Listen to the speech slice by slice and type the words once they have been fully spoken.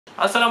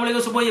Assalamualaikum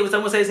semuanya,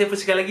 bersama saya Saiful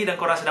sekali lagi dan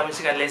korang sedang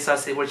menyaksikan Lensa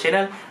Sejahtera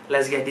Channel.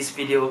 Let's get this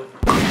video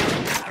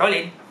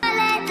rolling.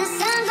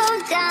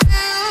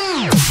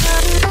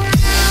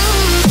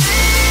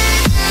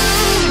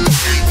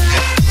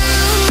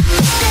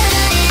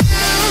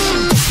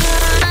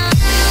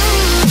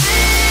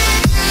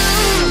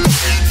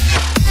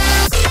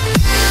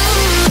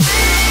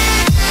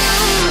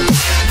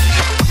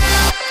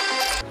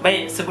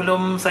 Baik,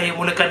 sebelum saya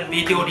mulakan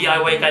video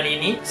DIY kali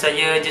ini,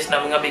 saya just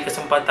nak mengambil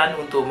kesempatan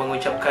untuk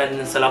mengucapkan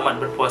selamat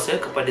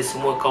berpuasa kepada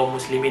semua kaum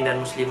muslimin dan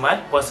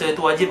muslimat. Puasa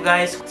itu wajib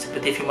guys,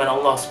 seperti firman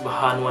Allah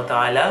Subhanahu wa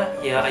taala,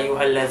 ya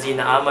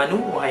ayyuhallazina amanu,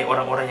 wahai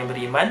orang-orang yang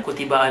beriman,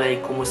 kutiba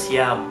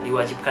alaikumusiyam,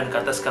 diwajibkan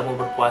ke atas kamu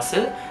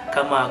berpuasa,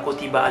 kama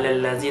kutiba alal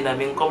ladzina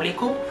min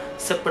qablikum,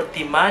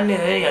 seperti mana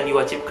yang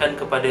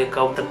diwajibkan kepada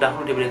kaum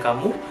terdahulu daripada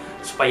kamu,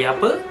 supaya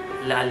apa?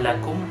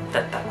 La'allakum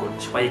tattaqun,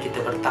 supaya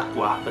kita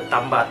bertakwa,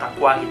 bertambah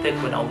takwa kita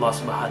kepada Allah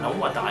Subhanahu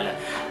wa taala.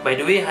 By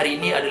the way, hari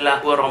ini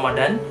adalah bulan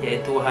Ramadan,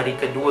 iaitu hari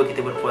kedua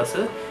kita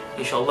berpuasa.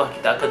 InsyaAllah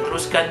kita akan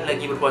teruskan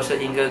lagi berpuasa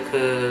hingga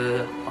ke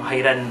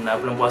akhiran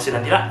bulan puasa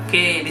nanti lah.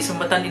 Okay, di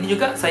kesempatan ini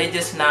juga saya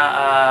just nak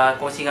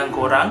kongsi dengan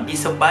korang, di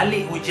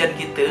sebalik ujian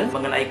kita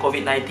mengenai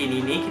COVID-19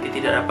 ini, kita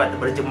tidak dapat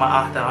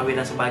berjemaah, tarawih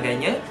dan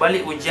sebagainya.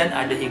 Balik ujian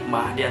ada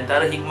hikmah. Di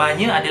antara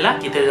hikmahnya adalah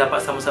kita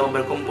dapat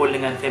sama-sama berkumpul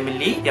dengan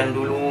family yang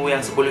dulu,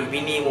 yang sebelum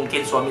ini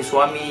mungkin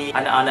suami-suami,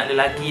 anak-anak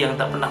lelaki yang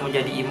tak pernah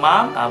menjadi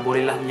imam,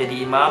 bolehlah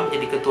menjadi imam,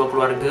 jadi ketua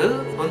keluarga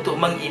untuk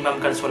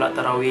mengimamkan solat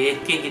tarawih.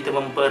 Okay, kita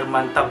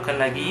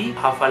mempermantapkan lagi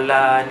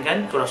hafalan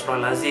kan, surah-surah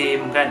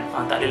lazim kan,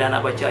 tak adalah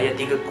nak baca ayat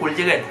 3 kul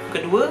je kan.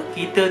 Kedua,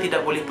 kita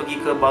tidak boleh pergi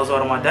ke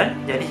bazar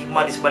Ramadan, jadi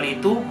hikmah di sebalik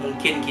itu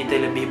mungkin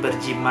kita lebih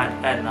berjimat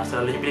kan.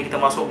 Selalunya bila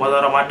kita masuk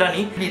bazar Ramadan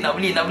ni, nak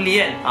beli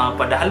kan,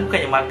 padahal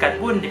bukannya makan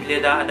pun, bila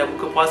dah ada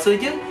buka puasa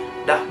je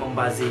dah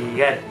membazir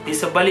kan. Di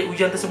sebalik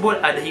ujian tersebut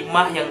ada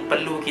hikmah yang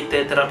perlu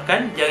kita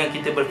terapkan. Jangan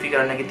kita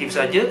berfikiran negatif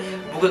saja,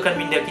 bukakan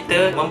minda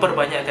kita,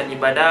 memperbanyakkan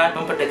ibadat,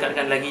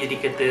 memperdekatkan lagi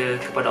diri kita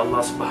kepada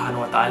Allah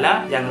Subhanahu wa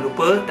taala. Jangan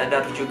lupa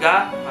tadarus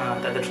juga,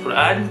 tadarus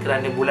Quran,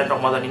 kerana bulan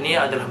Ramadan ini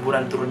adalah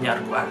bulan turunnya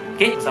Al-Quran.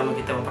 Okey, bersama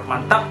kita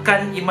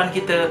mempermantapkan iman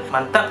kita,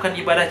 mantapkan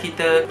ibadah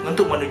kita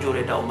untuk menuju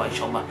redha Allah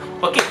insya-Allah.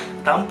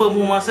 Okey, tanpa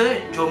membuang masa,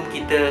 jom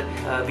kita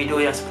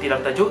video yang seperti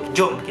dalam tajuk,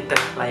 jom kita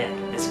layan.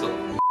 Let's go.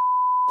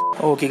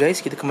 Okay guys,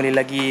 kita kembali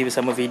lagi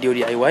bersama video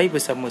DIY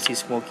bersama si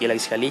Smoky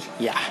lagi sekali.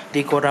 Ya,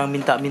 jadi korang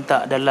minta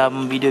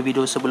dalam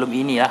video-video sebelum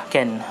ini lah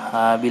kan,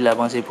 bila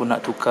abang saya pun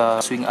nak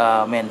tukar swing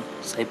arm kan,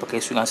 saya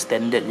pakai swing arm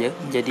standard je.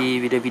 Jadi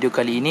video-video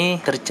kali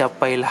ini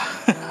tercapailah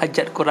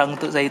hajat korang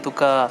untuk saya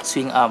tukar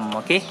swing arm.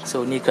 Okay,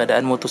 so ni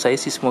keadaan motor saya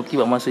si Smoky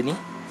buat masa ni.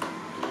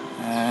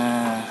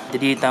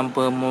 Jadi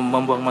tanpa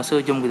membuang masa,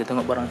 jom kita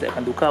tengok barang saya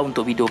akan tukar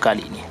untuk video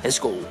kali ini.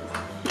 Let's go.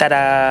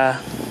 Tada.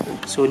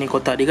 So ni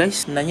kotak dia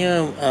guys.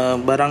 Sebenarnya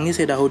barang ni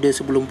saya dah order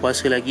sebelum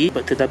puasa lagi,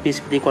 tetapi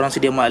seperti korang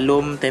sedia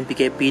maklum, time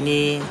PKP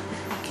ni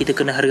kita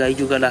kena hargai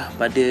jugalah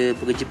pada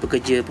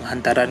pekerja-pekerja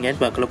penghantaran kan.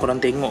 Sebab kalau korang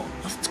tengok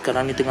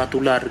sekarang ni tengah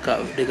tular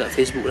dekat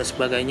Facebook dan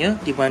sebagainya,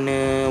 di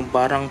mana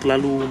barang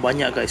terlalu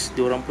banyak guys,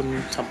 diorang pun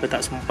sampai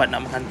tak sempat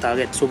nak menghantar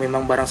kan. So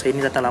memang barang saya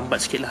ni datang lambat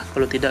sikit lah.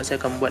 Kalau tidak saya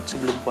akan buat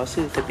sebelum puasa,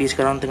 tapi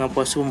sekarang tengah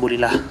puasa pun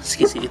boleh lah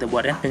sikit-sikit kita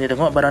buat kan. Dan kita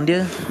tengok barang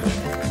dia.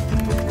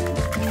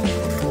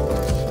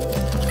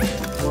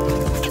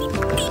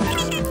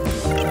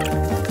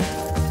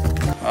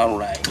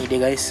 Alright, ini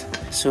dia guys.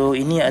 So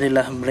ini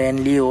adalah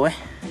brand Leo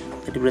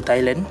daripada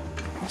Thailand.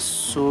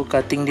 So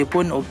cutting dia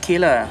pun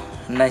okey lah,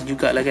 nice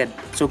jugalah kan.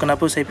 So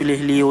kenapa saya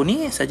pilih Leo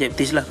ni,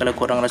 subjektif lah. Kalau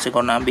korang rasa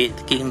korang nak ambil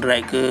king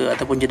drag ke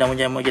ataupun jenama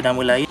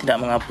lain, tidak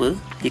mengapa,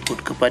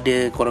 ikut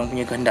kepada korang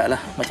punya kehendak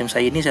lah. Macam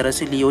saya ni, saya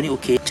rasa Leo ni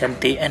okey,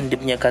 cantik kan,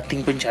 dia punya cutting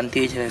pun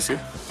cantik saya rasa.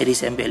 Jadi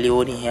saya ambil Leo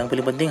ni. Yang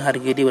paling penting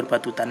harga dia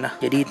berpatutan lah.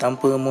 Jadi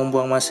tanpa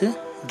membuang masa,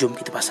 jom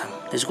kita pasang.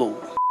 Let's go.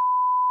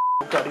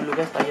 Buka dulu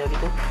guys tayar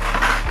kita.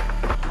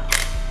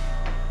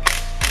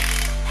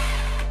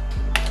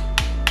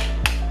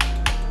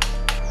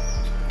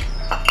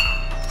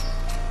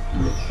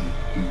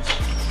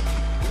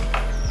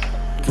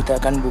 Kita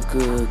akan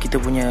buka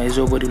kita punya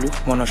absorber dulu,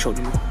 monoshock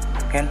dulu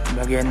kan,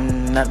 bahagian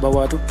nut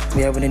bawah tu,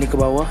 biar benda ni ke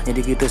bawah, jadi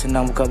kita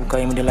senang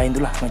buka-buka yang benda lain tu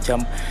lah,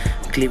 macam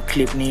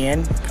klip-klip ni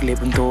kan, klip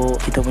untuk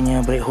kita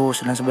punya brake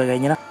hose dan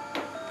sebagainya lah.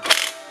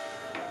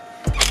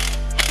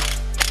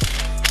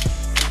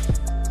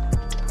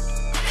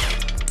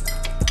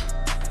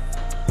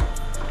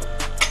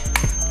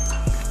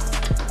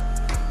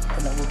 Kita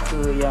nak buka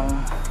yang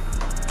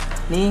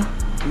ni.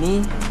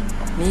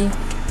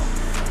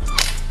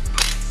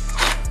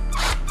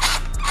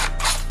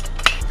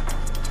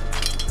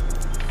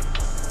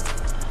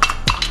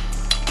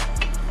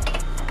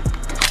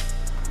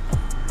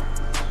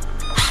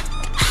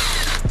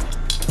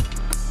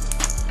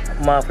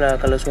 Maaf lah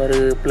kalau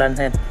suara pelan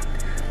kan,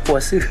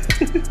 puasa.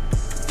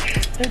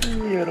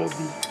 Aduh ya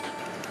Rabbi.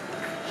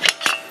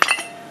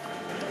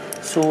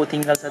 So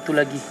tinggal satu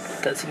lagi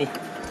kat sini.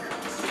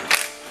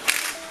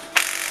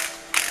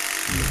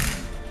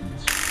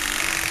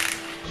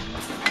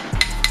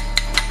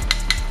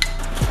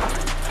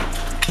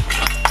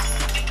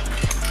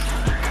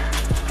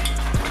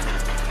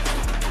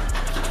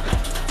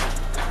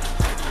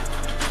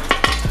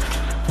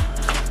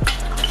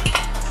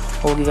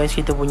 Okay guys,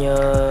 kita punya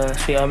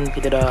swing arm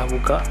kita dah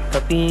buka,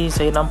 tapi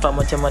saya nampak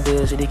macam ada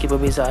sedikit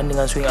perbezaan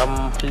dengan swing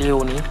arm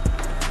Leo ni.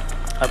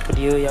 Apa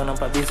dia yang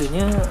nampak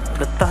bezanya?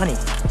 Getah ni,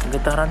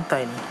 getah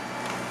rantai ni.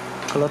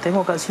 Kalau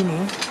tengok kat sini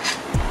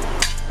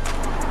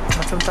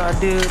macam tak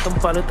ada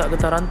tempat letak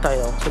getah rantai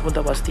tau. Saya pun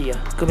tak pasti lah,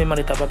 ke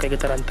memang dia tak pakai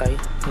getah rantai,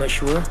 not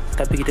sure.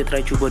 Tapi kita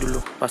try cuba dulu,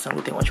 pasang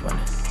dulu tengok macam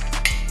mana.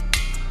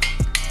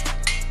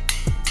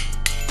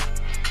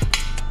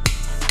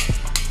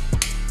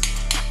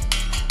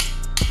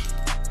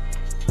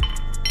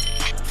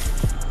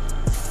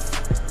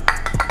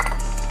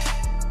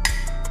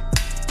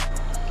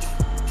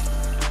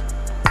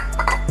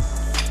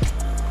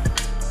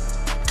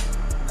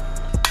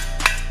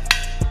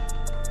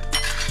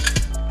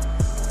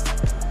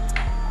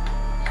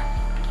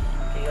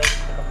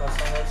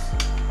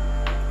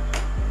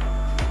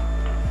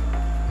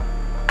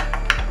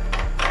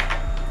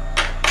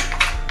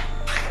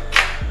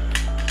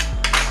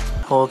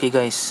 Okay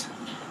guys,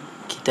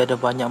 kita ada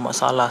banyak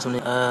masalah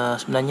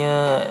sebenarnya. Sebenarnya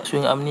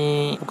swing arm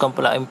ni bukan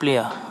plug and play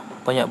lah,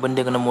 banyak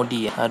benda kena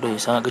modi. Aduh,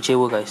 sangat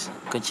kecewa guys,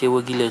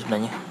 kecewa gila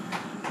sebenarnya.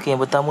 Okay,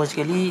 yang pertama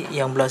sekali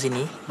yang belah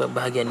sini,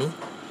 bahagian ni.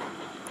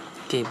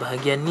 Okay,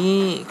 bahagian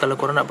ni kalau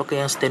korang nak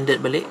pakai yang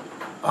standard balik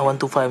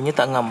 125 nya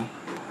tak ngam.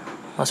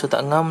 Maksud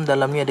tak ngam,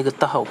 dalam ni ada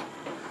getah tau.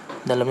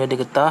 Dalam ni ada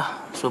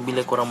getah, so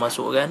bila korang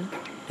masuk kan,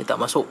 dia tak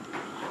masuk,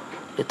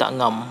 dia tak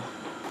ngam.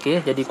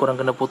 Okay, jadi korang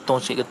kena potong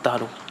sikit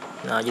getah tu.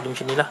 Nah, jadi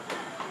macam ni lah.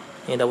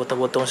 Yang dah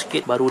potong-potong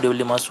sikit baru dia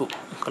boleh masuk.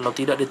 Kalau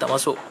tidak dia tak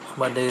masuk,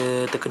 sebab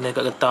dia terkena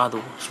kat getah tu.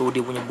 So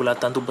dia punya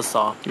bulatan tu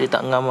besar, dia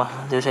tak ngam lah.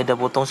 Jadi saya dah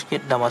potong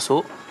sikit, dah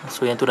masuk.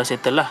 So yang tu dah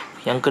settle lah.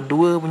 Yang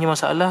kedua punya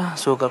masalah,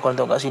 so kalau korang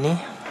tengok kat sini,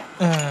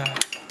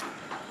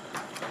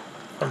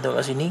 korang tengok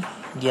kat sini,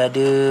 dia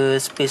ada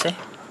space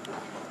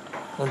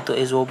untuk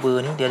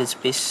absorber ni, dia ada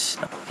space.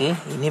 Okay,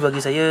 ini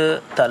bagi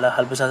saya taklah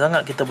hal besar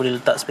sangat, kita boleh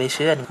letak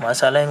space kan.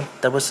 Masalah yang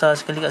terbesar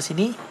sekali kat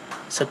sini,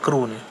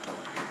 skru ni.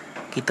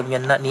 Kita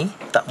punya nut ni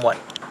tak muat,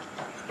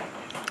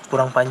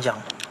 kurang panjang.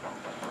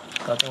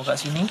 Kalau tengok kat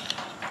sini,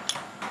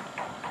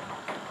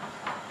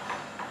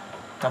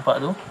 nampak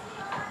tu,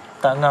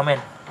 tak ngam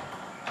kan,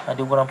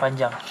 ada kurang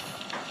panjang.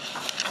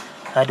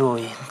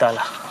 Aduh,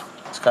 entahlah.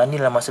 Sekarang ni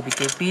lah masa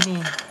PKP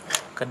ni,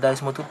 kedai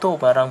semua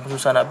tutup, barang pun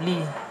susah nak beli.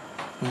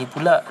 Ini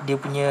pula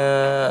dia punya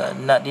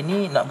nut dia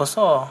ni nut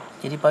besar,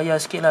 jadi payah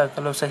sikit lah.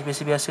 Kalau saiz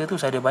biasa-biasa tu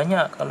saya ada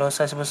banyak, kalau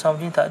saiz besar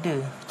macam ni tak ada.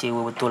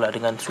 Kecewa betul lah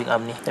dengan swing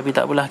arm ni. Tapi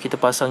tak apalah, kita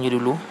pasang je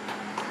dulu.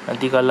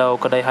 Nanti kalau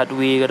kedai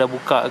hardware dah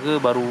buka ke,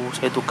 baru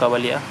saya tukar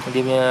balik lah.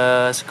 Dia punya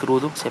skru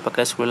tu saya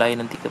pakai skru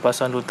lain, nanti kita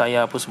pasang dulu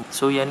tayar apa semua.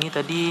 So yang ni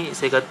tadi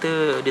saya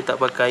kata dia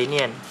tak pakai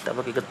ni kan, tak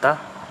pakai getah.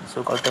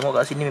 So kalau tengok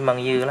kat sini memang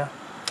ya lah.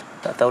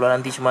 Tak tahulah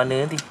nanti macam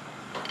mana nanti.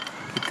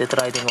 Kita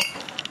try tengok.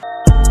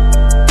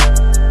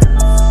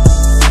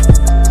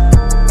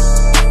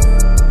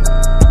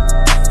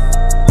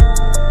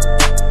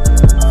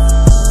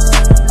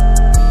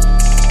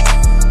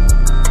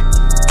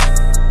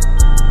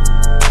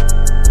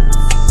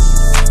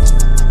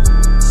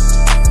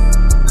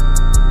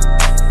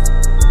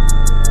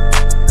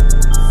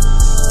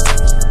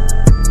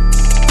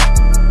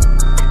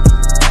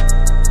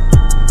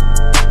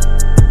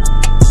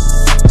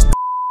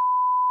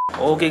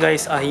 Okay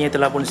guys, akhirnya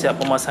telah pun siap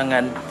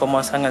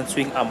pemasangan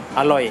swing arm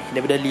alloy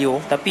daripada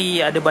Leo.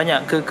 Tapi ada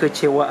banyak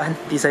kekecewaan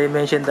di saya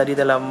mention tadi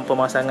dalam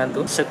pemasangan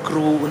tu.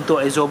 Skru untuk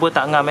absorber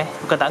tak ngam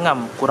bukan tak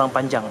ngam, kurang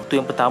panjang. Tu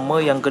yang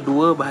pertama. Yang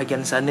kedua,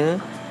 bahagian sana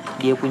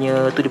dia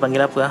punya tu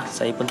dipanggil apa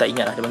saya pun tak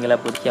ingat lah dia panggil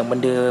apa. Yang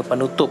benda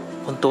penutup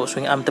untuk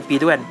swing arm tepi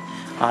tu kan.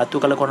 Tu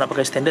kalau korang nak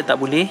pakai standard tak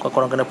boleh. Kalau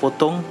korang kena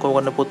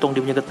potong, dia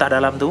punya getah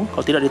dalam tu.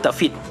 Kalau tidak dia tak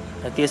fit.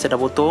 Nanti saya dah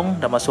potong,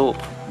 dah masuk.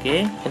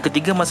 Okay. Yang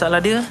ketiga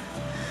masalah dia,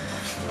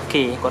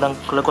 okay,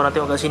 kalau korang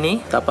tengok kat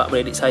sini, tapak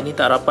beradik saya ni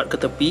tak rapat ke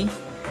tepi.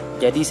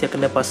 Jadi saya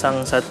kena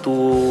pasang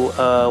satu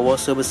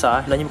washer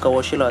besar. Sebenarnya bukan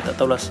washer lah, tak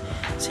tahulah.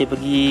 Saya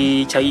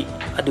pergi cari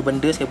ada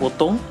benda, saya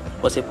potong.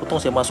 Lepas saya potong,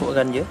 saya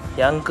masukkan je.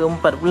 Yang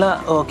keempat pula,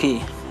 okay,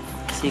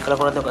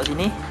 kalau korang tengok kat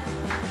sini,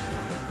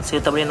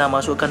 saya tak boleh nak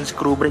masukkan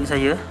skru brake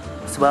saya.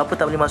 Sebab apa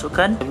tak boleh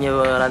masukkan? Dia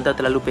punya rantai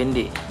terlalu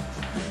pendek.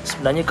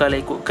 Sebenarnya kalau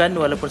ikutkan,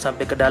 walaupun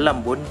sampai ke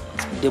dalam pun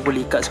dia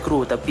boleh ikat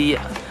skru, tapi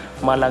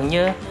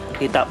malangnya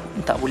dia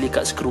tak boleh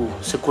ikat skru.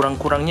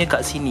 Sekurang-kurangnya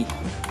kat sini.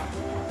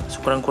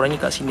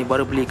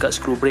 Baru boleh ikat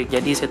skru brake.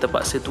 Jadi saya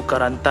terpaksa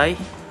tukar rantai,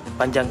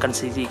 panjangkan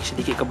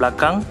sedikit ke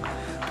belakang,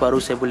 baru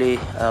saya boleh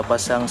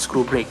pasang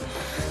skru brake.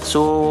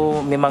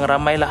 So memang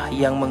ramailah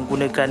yang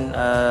menggunakan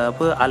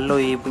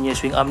alloy punya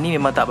swing arm ni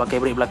memang tak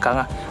pakai brake belakang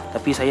lah.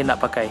 Tapi saya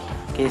nak pakai.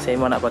 Okay, saya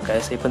memang nak pakai.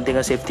 Saya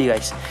pentingkan safety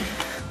guys.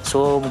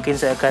 So mungkin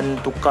saya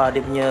akan tukar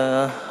dia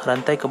punya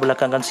rantai ke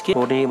belakangkan sikit,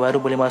 baru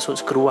boleh masuk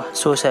skru lah.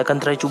 So saya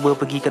akan try cuba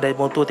pergi kedai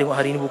motor, tengok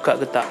hari ni buka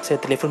ke tak. Saya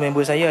telefon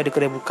member saya, ada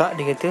kedai buka.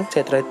 Dia kata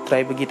saya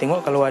try pergi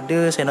tengok. Kalau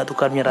ada, saya nak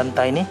tukar punya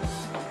rantai ni.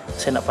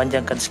 Saya nak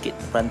panjangkan sikit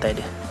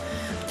rantai dia,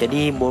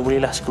 jadi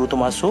bolehlah skru tu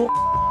masuk.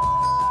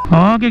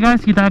 Okay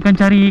guys, kita akan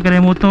cari kedai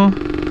motor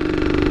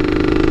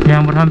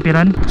yang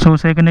berhampiran. So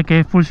saya kena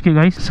careful sikit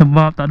guys,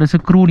 sebab tak ada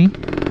skru ni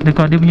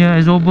dekat dia punya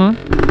absorber.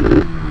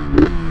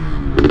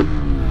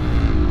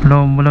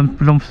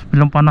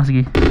 Belum panas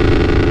lagi.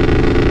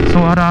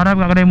 So harap-harap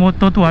kat kedai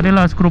motor tu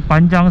adalah skru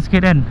panjang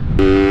sikit kan.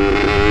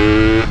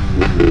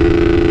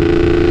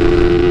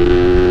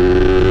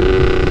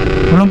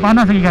 Belum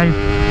panas lagi guys.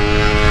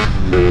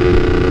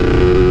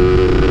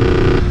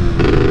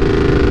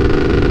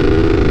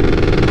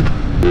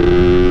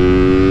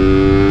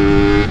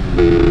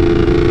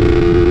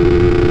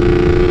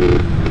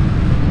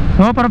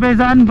 So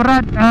perbezaan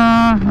berat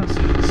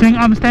swing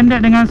arm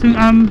standard dengan swing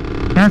arm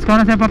yang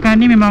sekarang saya pakai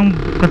ni memang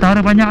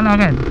ketara banyak lah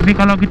kan. Tapi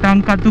kalau kita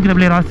angkat tu kita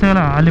boleh rasa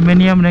lah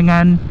aluminium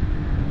dengan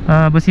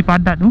besi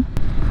padat tu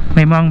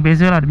memang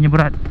beza lah dia punya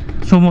berat.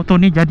 So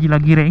motor ni jadi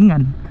lagi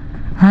ringan.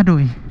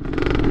 Aduh,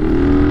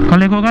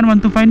 kalau ikutkan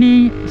 125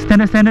 ni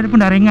standard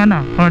pun dah ringan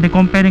lah kalau dia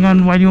compare dengan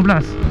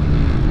Y15.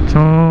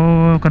 So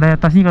kedai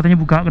atas ni katanya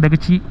buka kedai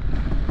kecil.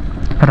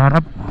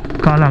 Harap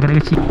buka lah kedai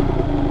kecil.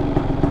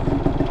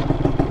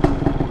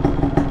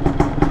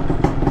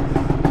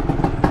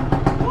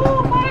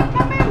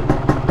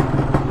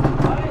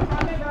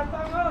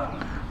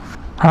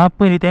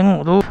 Apa yang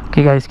ditengok tu? Okay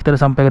guys, kita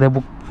dah sampai kedai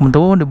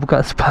motor. Dia buka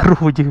separuh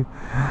je.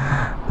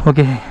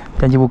 Okay,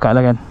 janji buka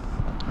lah kan.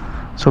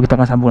 So kita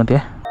akan sambung nanti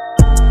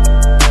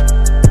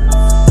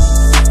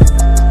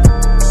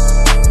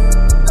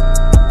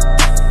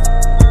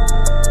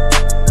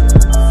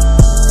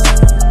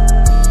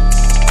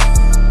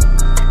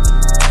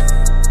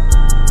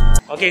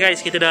Okay guys,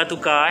 kita dah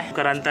tukar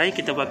rantai.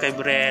 Kita pakai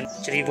brand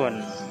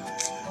Cerivon.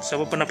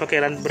 Siapa pernah pakai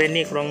brand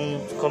ni,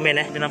 korang komen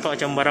Dia nampak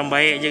macam barang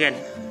baik je kan.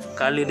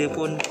 Color dia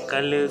pun,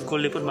 color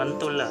gold dia pun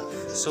mantul lah.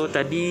 So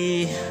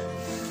tadi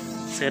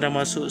saya dah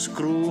masuk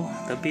skru,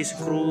 tapi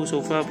skru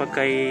so far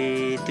pakai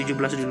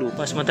 17 dulu.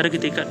 Sementara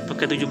kita ikat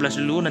pakai 17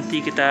 dulu.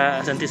 Nanti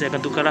saya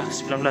akan tukar lah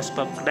 19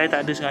 sebab kedai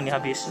tak ada sekarang ni,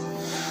 habis.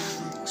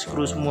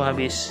 Skru semua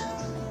habis.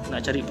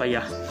 Nak cari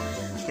payah.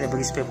 Kita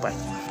bagi spare part.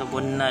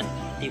 Ataupun nut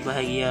di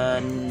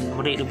bahagian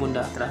brake dia pun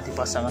telah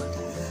dipasang lah.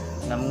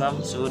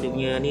 Ngam-ngam. So dia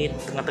punya ni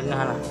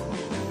tengah-tengah lah.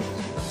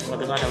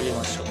 Tengah-tengah dah boleh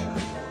masuk.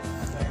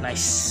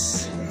 Nice.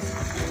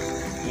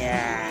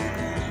 Yeah.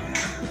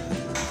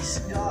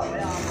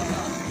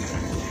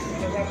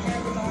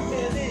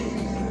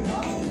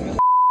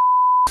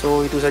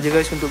 So itu saja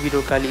guys untuk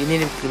video kali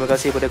ini. Terima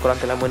kasih kepada korang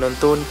telah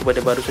menonton.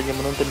 Kepada baru saja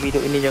menonton video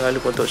ini, jangan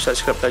lupa untuk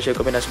subscribe, like, share,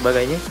 komen dan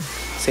sebagainya.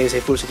 Saya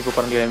Saiful, saya jumpa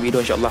korang di dalam video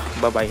insyaAllah.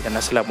 Bye bye dan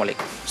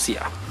Assalamualaikum. See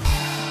ya.